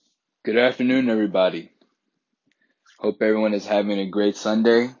Good afternoon, everybody. Hope everyone is having a great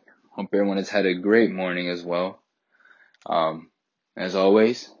Sunday. Hope everyone has had a great morning as well. Um, as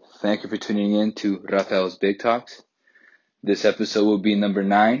always, thank you for tuning in to Rafael's Big Talks. This episode will be number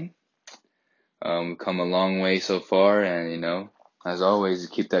 9. We've come a long way so far, and as always,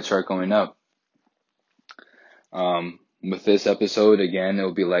 keep that chart going up. With this episode, again, it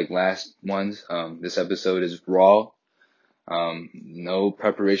will be like last ones. This episode is raw. No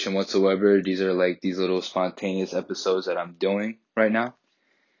preparation whatsoever. These are like these little spontaneous episodes that I'm doing right now.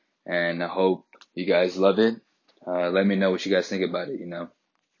 And I hope you guys love it. Let me know what you guys think about it,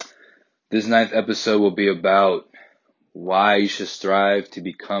 This 9th episode will be about why you should strive to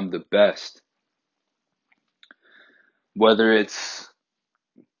become the best. Whether it's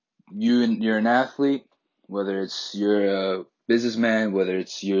you're an athlete, whether it's you're a businessman, whether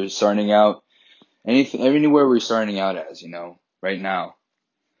it's you're starting out, anywhere we're starting out as, right now.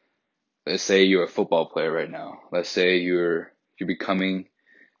 Let's say you're a football player right now. Let's say you're becoming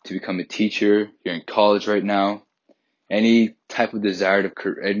to become a teacher. You're in college right now. Any type of desired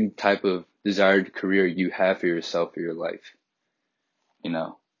career you have for yourself, for your life,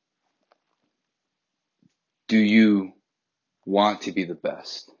 do you want to be the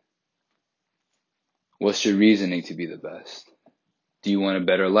best? What's your reasoning to be the best? Do you want a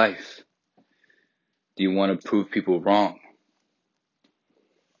better life? Do you want to prove people wrong?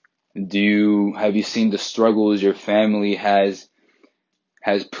 Have you seen the struggles your family has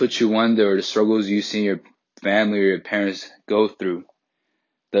put you under, or the struggles you see your family or your parents go through?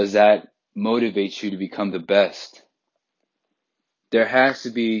 Does that motivate you to become the best? There has to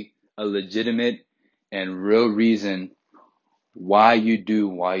be a legitimate and real reason why you do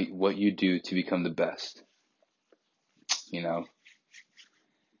what you do to become the best.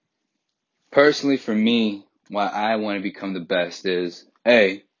 Personally for me, why I want to become the best is,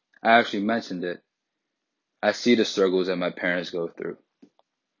 I actually mentioned it. I see the struggles that my parents go through.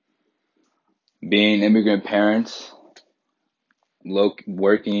 Being immigrant parents,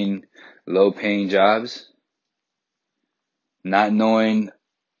 working low paying jobs, not knowing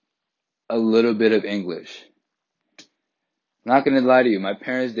a little bit of English. Not gonna lie to you, my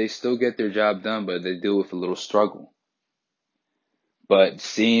parents, they still get their job done, but they deal with a little struggle. But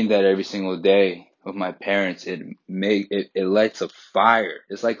seeing that every single day of my parents, it lights a fire.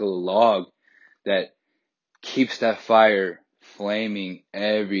 It's like a log that keeps that fire flaming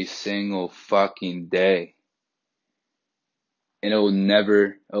every single fucking day. And it will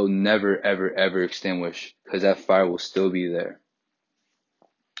never, ever, ever extinguish, because that fire will still be there.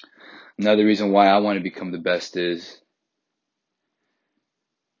 Another reason why I want to become the best is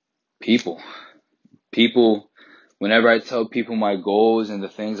people. Whenever I tell people my goals and the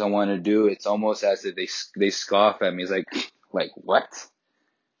things I want to do, it's almost as if they scoff at me. It's like what?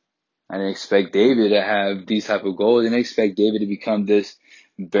 I didn't expect David to have these type of goals. I didn't expect David to become this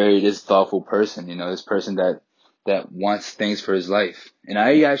thoughtful person, this person that wants things for his life. And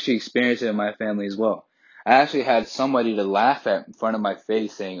I actually experienced it in my family as well. I actually had somebody to laugh at in front of my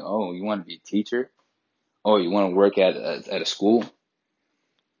face saying, "Oh, you want to be a teacher? Oh, you want to work at a school?"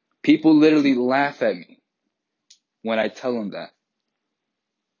 People literally laugh at me when I tell them that.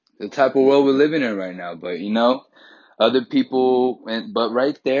 The type of world we're living in right now. But other people, but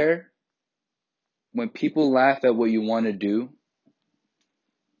right there, when people laugh at what you want to do,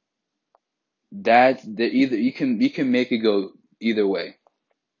 you can make it go either way.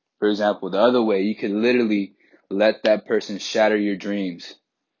 For example, the other way, you could literally let that person shatter your dreams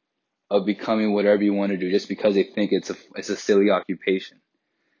of becoming whatever you want to do just because they think it's a silly occupation.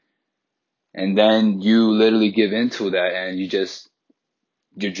 And then you literally give into that, and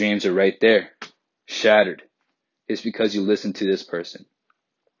your dreams are right there, shattered. It's because you listen to this person.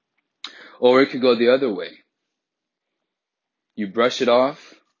 Or it could go the other way. You brush it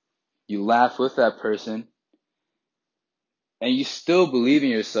off, you laugh with that person, and you still believe in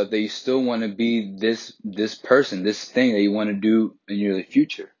yourself, that you still want to be this person, this thing that you want to do in your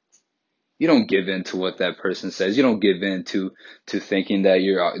future. You don't give in to what that person says. You don't give in to thinking that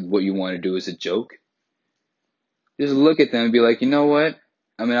what you want to do is a joke. Just look at them and be like, you know what?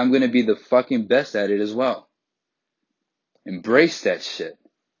 I'm going to be the fucking best at it as well. Embrace that shit.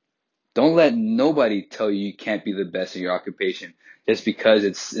 Don't let nobody tell you can't be the best in your occupation just because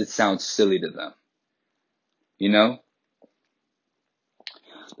it sounds silly to them. The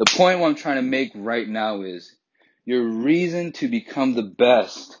point what I'm trying to make right now is your reason to become the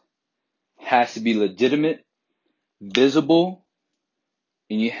best has to be legitimate, visible,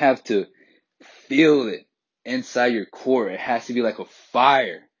 and you have to feel it inside your core. It has to be like a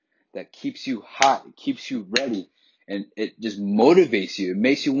fire that keeps you hot, it keeps you ready, and it just motivates you. It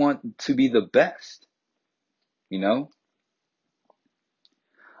makes you want to be the best. You know,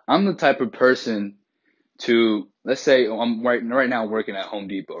 I'm the type of person to, let's say I'm right now working at Home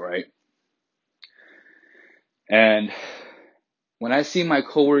Depot, right? And when I see my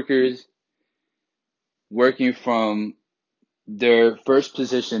coworkers working from their first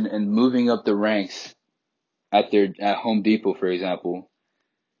position and moving up the ranks at Home Depot, for example,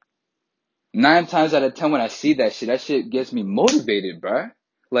 9 times out of 10 when I see that shit gets me motivated, bruh.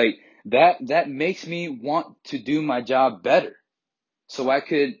 Like that makes me want to do my job better. So I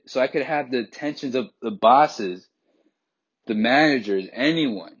could have the attentions of the bosses, the managers,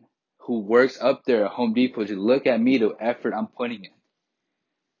 anyone who works up there at Home Depot to look at me, the effort I'm putting in.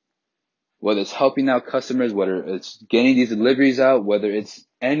 Whether it's helping out customers, whether it's getting these deliveries out, whether it's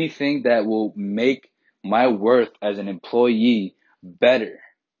anything that will make my worth as an employee better.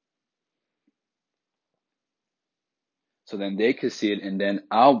 So then they could see it and then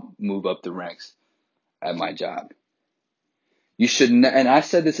I'll move up the ranks at my job. You should, and I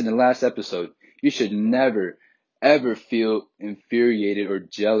said this in the last episode, you should never, ever feel infuriated or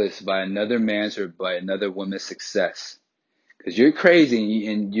jealous by another man's or by another woman's success. Because you're crazy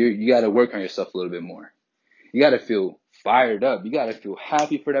and you got to work on yourself a little bit more. You got to feel fired up. You got to feel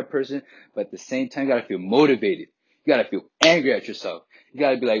happy for that person, but at the same time, you got to feel motivated. You got to feel angry at yourself. You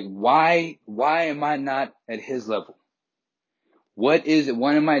got to be like, why am I not at his level? What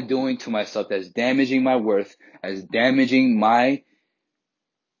am I doing to myself that's damaging my worth, that's damaging my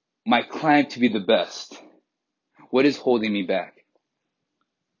climb to be the best? What is holding me back?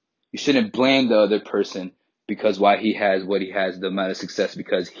 You shouldn't blame the other person because why he has what he has, the amount of success,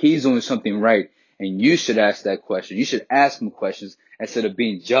 because he's doing something right. And you should ask that question. You should ask him questions instead of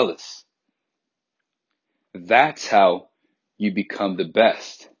being jealous. That's how you become the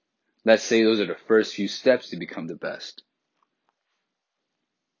best. Let's say those are the first few steps to become the best.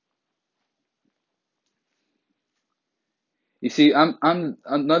 You see, I'm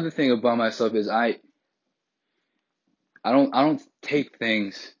another thing about myself is I don't take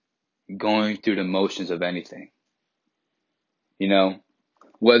things going through the motions of anything. You know,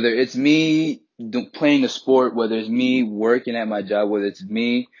 whether it's me playing a sport, whether it's me working at my job, whether it's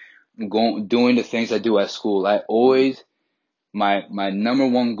me doing the things I do at school, I always my number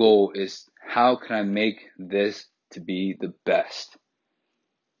one goal is how can I make this to be the best.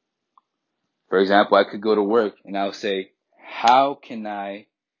 For example, I could go to work and I'll say, how can I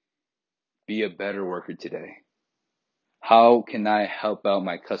be a better worker today? How can I help out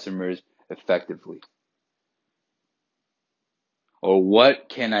my customers effectively? Or what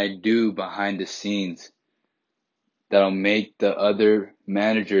can I do behind the scenes that'll make the other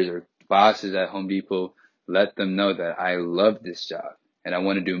managers or bosses at Home Depot let them know that I love this job and I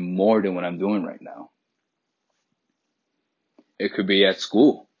want to do more than what I'm doing right now. It could be at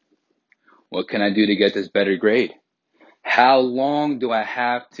school. What can I do to get this better grade? How long do I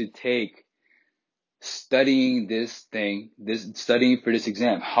have to take studying studying for this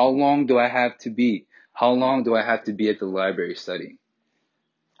exam? How long do I have to be? How long do I have to be at the library studying?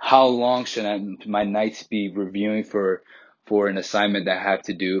 How long should my nights be reviewing for an assignment that I have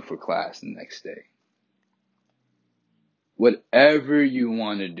to do for class the next day? Whatever you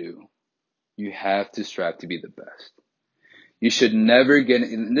want to do, you have to strive to be the best. You should never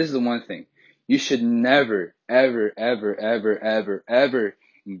and this is the one thing, you should never, ever, ever, ever, ever, ever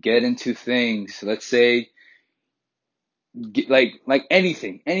get into things, let's say, like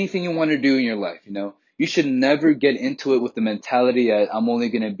anything you want to do in your life, you should never get into it with the mentality that I'm only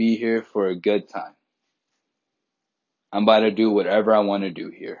going to be here for a good time. I'm about to do whatever I want to do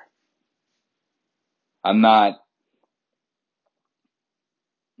here. I'm not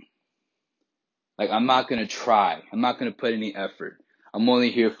I'm not going to try. I'm not going to put any effort. I'm only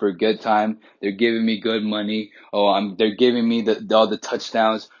here for a good time. They're giving me good money. They're giving me all the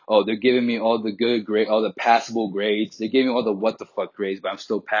touchdowns. They're giving me all the good grade, all the passable grades. They're giving me all the what the fuck grades, but I'm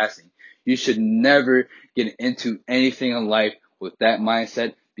still passing. You should never get into anything in life with that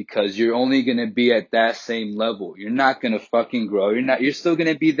mindset because you're only going to be at that same level. You're not going to fucking grow. You're still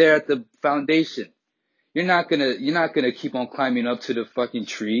going to be there at the foundation. You're not gonna keep on climbing up to the fucking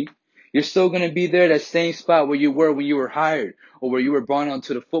tree. You're still gonna be there, that same spot where you were when you were hired, or where you were brought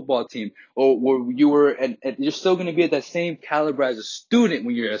onto the football team, or where you were you're still gonna be at that same caliber as a student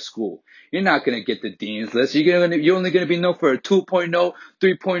when you're at school. You're not gonna get the dean's list. You're only gonna be known for a 2.0,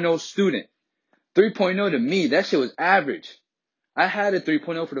 3.0 student. 3.0 to me, that shit was average. I had a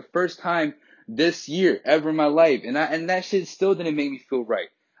 3.0 for the first time this year ever in my life, and that shit still didn't make me feel right.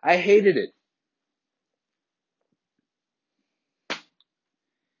 I hated it.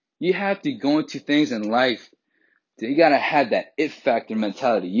 You have to go into things in life You gotta have that it factor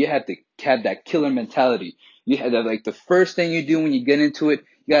mentality. You have to have that killer mentality. You have that, like, the first thing you do when you get into it,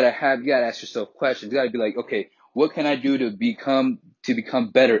 you gotta ask yourself questions. You gotta be like, okay, what can I do to become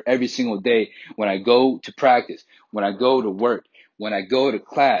better every single day when I go to practice, when I go to work, when I go to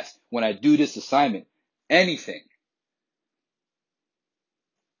class, when I do this assignment, anything.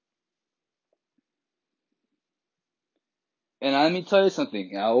 And let me tell you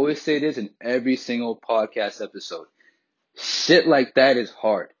something. I always say this in every single podcast episode. Shit like that is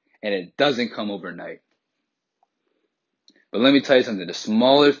hard, and it doesn't come overnight. But let me tell you something. The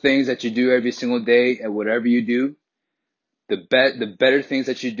smaller things that you do every single day at whatever you do, the better things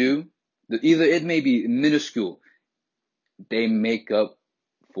that you do, either it may be minuscule, they make up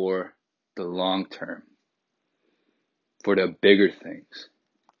for the long term, for the bigger things.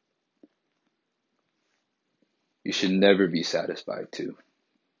 You should never be satisfied too.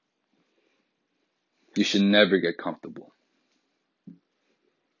 You should never get comfortable.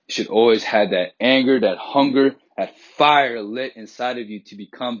 You should always have that anger, that hunger, that fire lit inside of you to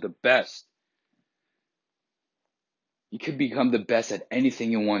become the best. You could become the best at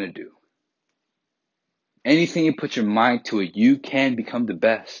anything you want to do. Anything you put your mind to it, you can become the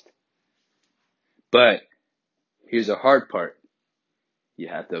best. But here's the hard part. You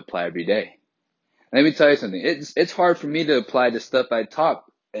have to apply every day. Let me tell you something. It's hard for me to apply the stuff I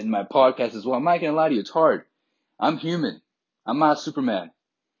talk in my podcast as well. I'm not gonna lie to you. It's hard. I'm human. I'm not Superman.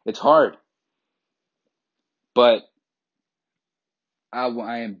 It's hard. But I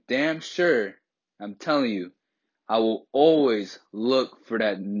am damn sure, I'm telling you, I will always look for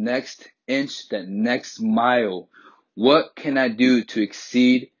that next inch, that next mile. What can I do to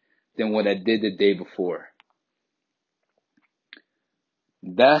exceed than what I did the day before?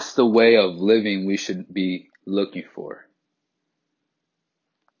 That's the way of living we should be looking for.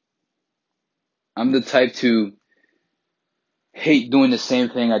 I'm the type to hate doing the same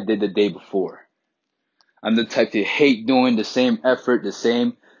thing I did the day before. I'm the type to hate doing the same effort, the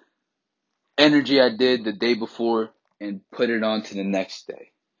same energy I did the day before and put it on to the next day.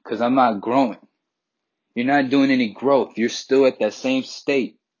 Because I'm not growing. You're not doing any growth. You're still at that same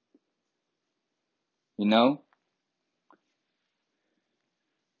state. You know?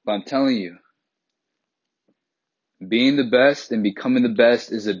 But I'm telling you, being the best and becoming the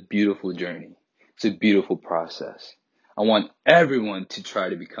best is a beautiful journey. It's a beautiful process. I want everyone to try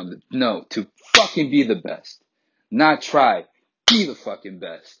to to fucking be the best. Not try. Be the fucking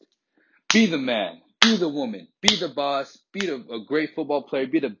best. Be the man. Be the woman. Be the boss. Be a great football player.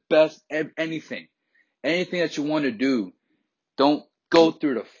 Be the best at anything. Anything that you want to do. Don't go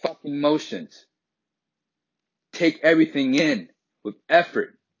through the fucking motions. Take everything in with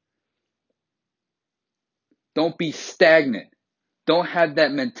effort. Don't be stagnant. Don't have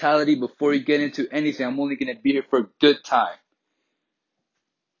that mentality before you get into anything. I'm only going to be here for a good time.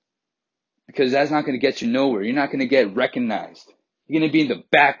 Because that's not going to get you nowhere. You're not going to get recognized. You're going to be in the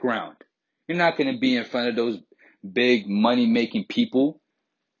background. You're not going to be in front of those big money-making people.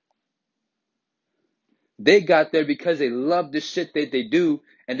 They got there because they love the shit that they do,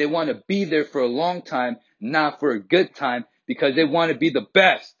 and they want to be there for a long time, not for a good time, because they want to be the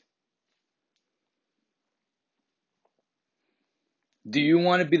best. Do you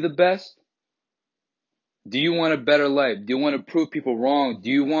want to be the best? Do you want a better life? Do you want to prove people wrong?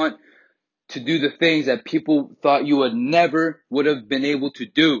 Do you want to do the things that people thought you would have been able to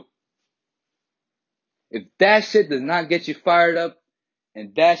do? If that shit does not get you fired up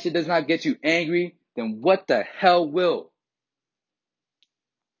and that shit does not get you angry, then what the hell will?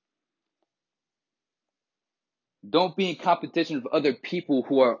 Don't be in competition with other people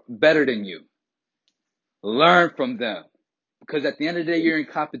who are better than you. Learn from them. Because at the end of the day, you're in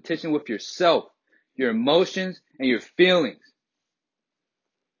competition with yourself, your emotions, and your feelings.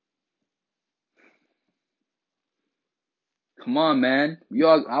 Come on, man.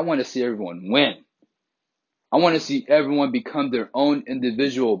 I want to see everyone win. I want to see everyone become their own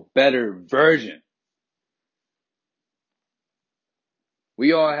individual, better version.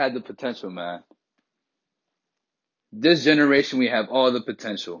 We all had the potential, man. This generation, we have all the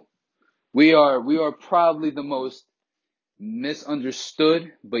potential. We are probably the most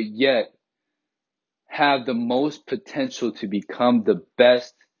misunderstood, but yet have the most potential to become the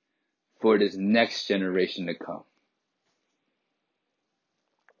best for this next generation to come.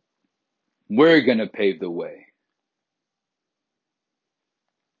 We're going to pave the way.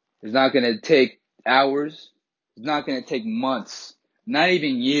 It's not going to take hours. It's not going to take months, not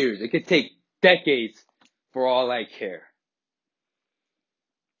even years. It could take decades for all I care.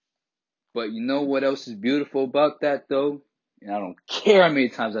 But you know what else is beautiful about that though? And I don't care how many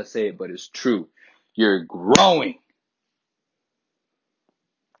times I say it, but it's true. You're growing.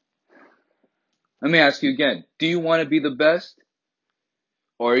 Let me ask you again. Do you want to be the best?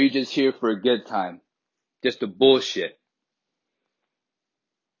 Or are you just here for a good time? Just a bullshit?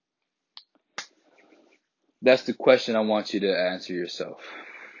 That's the question I want you to answer yourself.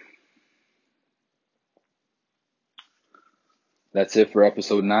 That's it for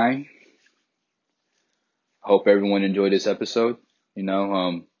episode 9. Hope everyone enjoyed this episode.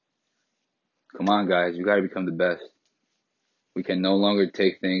 Come on, guys. You gotta become the best. We can no longer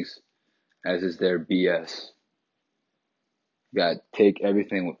take things as is their BS. You gotta take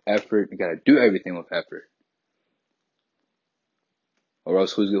everything with effort. You gotta do everything with effort. Or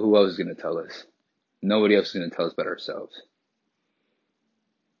else who else is gonna tell us? Nobody else is gonna tell us but ourselves.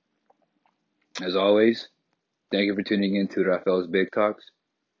 As always, thank you for tuning in to Rafael's Big Talks.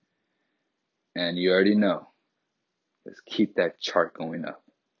 And you already know, let's keep that chart going up.